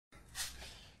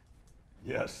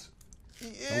Yes.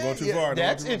 Don't go too far.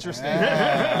 That's interesting. Hi,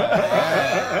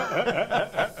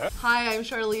 I'm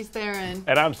Charlize Theron.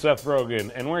 And I'm Seth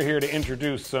Rogen, and we're here to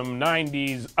introduce some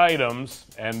 90s items,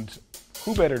 and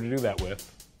who better to do that with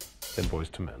than Boyz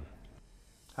II Men.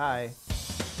 Hi.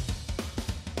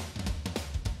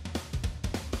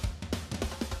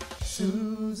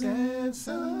 Suzanne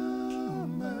Summers.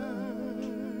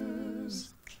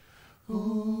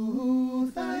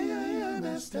 Ooh,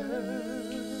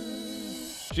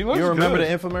 ThighMaster. She looks You remember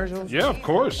good. the infomercials? Yeah, of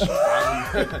course.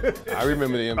 I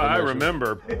remember the infomercials. I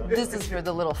remember. This is for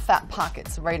the little fat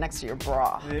pockets right next to your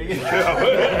bra. We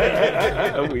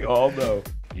all know.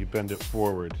 You bend it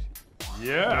forward.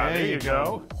 Yeah, there you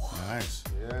go. Nice.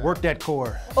 Yeah. Work that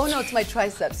core. Oh no, it's my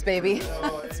triceps, baby.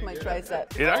 It's my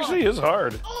triceps. It actually is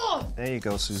hard. There you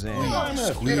go, Suzanne.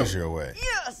 Squeeze your way.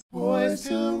 Yes! Boyz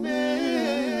II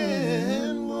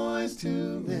Men, Boyz II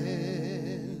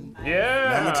Men. Yeah.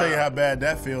 Now, I'm gonna tell you how bad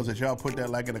that feels that y'all put that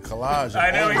like in a collage.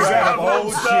 I know exactly.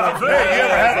 Old stuff. Hey, you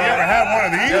ever had one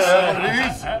of these?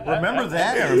 Remember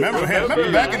that? Yeah, remember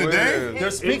back in the day? They're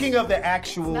speaking of the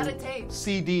actual not a tape.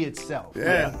 CD itself.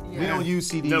 Yeah. We don't use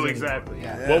CDs No, anymore. exactly.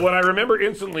 Yeah. Well, what I remember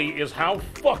instantly is how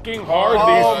fucking hard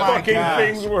these fucking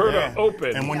things were to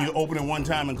open. And when you open it one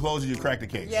time and close it, you crack the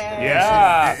case.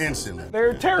 Yeah. Instantly.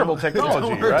 They're terrible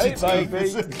technology, right? Like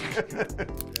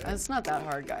It's not that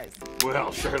hard, guys.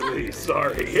 well, Charlize,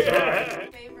 sorry.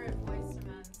 Favorite Boyz II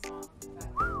Men song?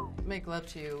 Make Love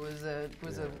to You was a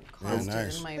constant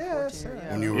nice. in my 14 year.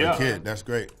 When you were a kid, that's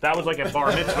great. That was like at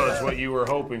bar mitzvahs what you were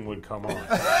hoping would come on.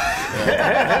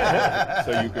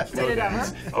 So you could float Did it down.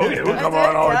 ever? Oh, yeah, it would come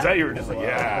on all the time. You were just like,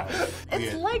 yeah.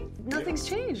 It's like nothing's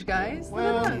changed, guys.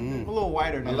 Well, a little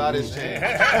wider now. A lot has changed.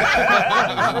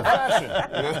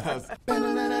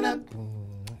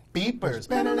 Beepers.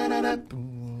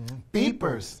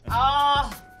 Beepers.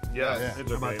 Yeah, it's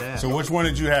okay. that? So which one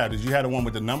did you have? Did you have the one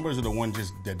with the numbers or the one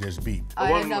that just beeped? I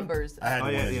had numbers. I had the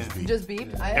one that just beeped. Just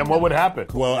beep. I had And what would happen?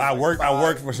 Well, I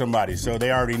worked for somebody, so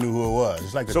they already knew who it was.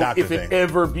 It's like the So doctor if thing. it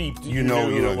ever beeped, You know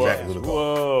knew who it exactly was. who to call.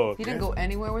 Whoa. You didn't go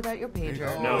anywhere without your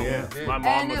pager. No, my mom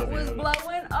And would it have was had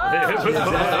blowing It up. was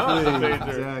blowing up.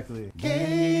 Exactly.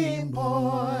 Game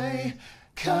Boy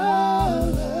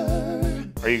Color.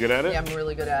 Are you good at it? Yeah, I'm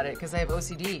really good at it because I have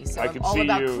OCD, so I I'm could all see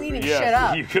about you. cleaning Yeah, shit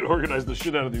up. you could organize the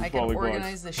shit out of these I can falling blocks.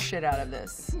 organize the shit out of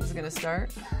this. Is it gonna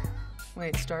start?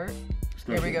 Wait, start?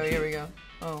 Here we go, here we go.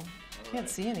 Oh, can't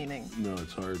see anything. No,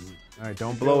 it's hard. All right,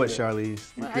 don't blow it, Charlize.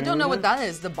 I don't know what that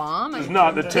is. The bomb? It's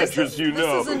not the Tetris you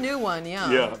know. This is a new one, yeah.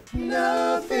 Yeah.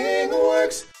 Nothing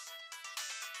works.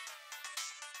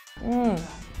 I'm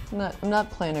not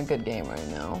playing a good game right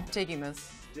now. Taking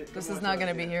this. This is not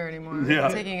gonna be here anymore. Yeah.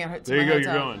 I'm taking it to There you my go,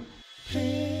 you're hotel. going.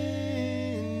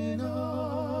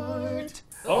 Art.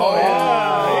 Oh,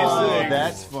 yeah.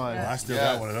 That's fun. I still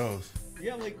got one of those. There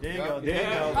you go. There you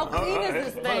go. How clean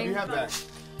is this thing? You have that.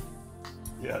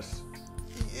 Yes.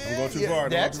 Don't go too far.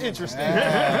 That's interesting.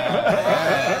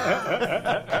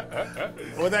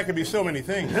 Well, that could be so many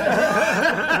things. Can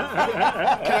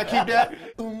I keep that?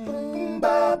 Boom,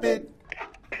 bop it.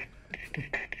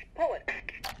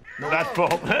 That's full.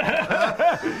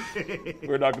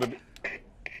 We're not gonna be.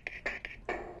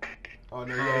 Oh,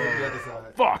 no, you gotta hit the other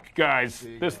side. Fuck, guys.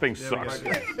 This thing sucks.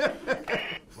 Right here.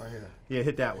 Yeah,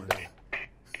 hit that one.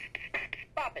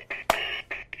 Bop it.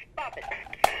 Bop it.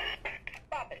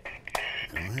 Bop it.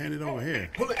 Don't hand it over here.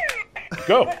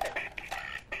 Go.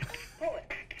 Pull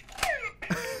it.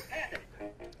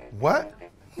 What?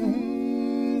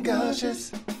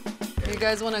 Gushes. You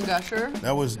guys want a gusher?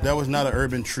 That was not an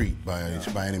urban treat by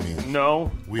any means. No.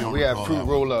 We don't. We have recall fruit that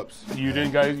one. roll-ups. You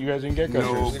guys didn't get No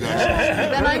gushers. gushers.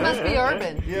 Then I must be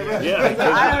urban. Yeah.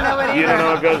 I don't know what You don't either.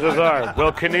 know what gushers are.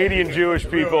 Well, Canadian Jewish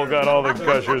people got all the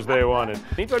gushers they wanted.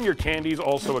 Anytime your candy's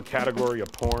also a category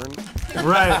of porn,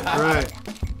 Right.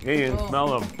 hey, and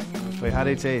smell them. Wait, how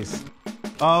they taste?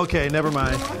 Oh, okay, never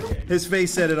mind. His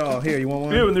face said it all. Here, you want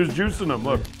one? Ew, and there's juice in them.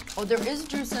 Look. Oh, there is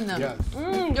juice in them. Yes.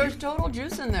 There's total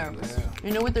juice in there.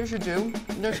 You know what they should do?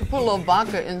 They should put a little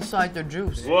vodka inside the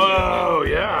juice. Whoa,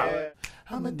 yeah.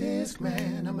 I'm a disc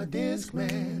man, I'm a disc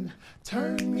man.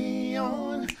 Turn me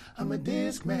on. I'm a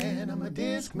disc man, I'm a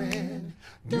disc man.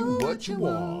 Do what you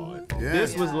want. Yeah.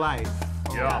 This was life.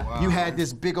 Yeah. You had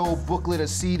this big old booklet of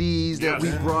CDs that Yes.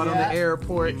 we brought on the Yeah.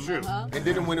 airport. And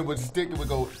then when it would stick, it would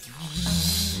go.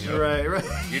 Right.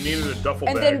 You needed a duffel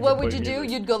And bag. then to what put would you do?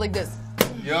 music. You'd go like this.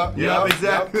 Yup.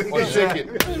 exactly. Or shake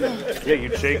it. Yeah,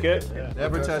 you'd shake it.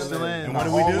 Never touch the lens. And what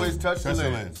do we do? Always touch the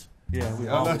lens. lens. Yeah, we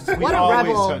always, What a always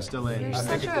rebel. touch the lens. You're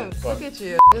such a, look at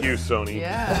you. You, Sony.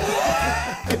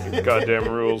 Yeah. Goddamn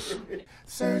rules.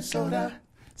 Surge soda,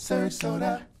 surge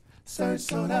soda, surge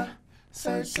soda,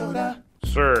 Surge soda.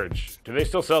 Surge. Do they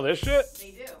still sell this shit?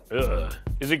 They do. Ugh.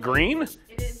 Is it green?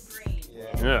 It is green.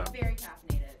 Yeah. Very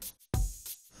caffeinated.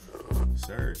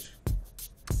 Surge.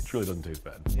 It really doesn't taste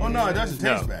bad. Oh no, it doesn't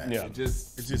taste No, bad. yeah. It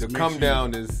just It just the makes come you-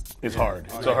 down is It's hard.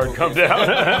 It's a hard come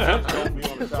down.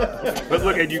 But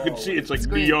look, and you can see it's like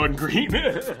green. beyond green. All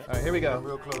right, here we go.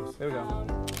 real close. Here we go.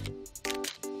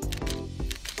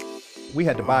 We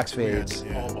had the box fades.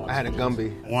 I had a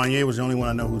Gumby. Wanye was the only one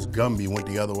I know whose Gumby went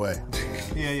the other way.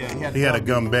 Yeah. He had a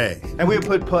Gumby. And we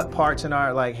would put parts in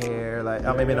our like hair, like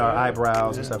maybe in our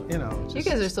eyebrows and stuff. You know. You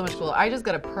guys are so much cooler. I just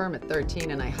got a perm at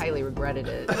 13 and I highly regretted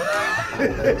it. I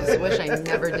just wish I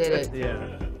never did it.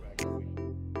 Yeah.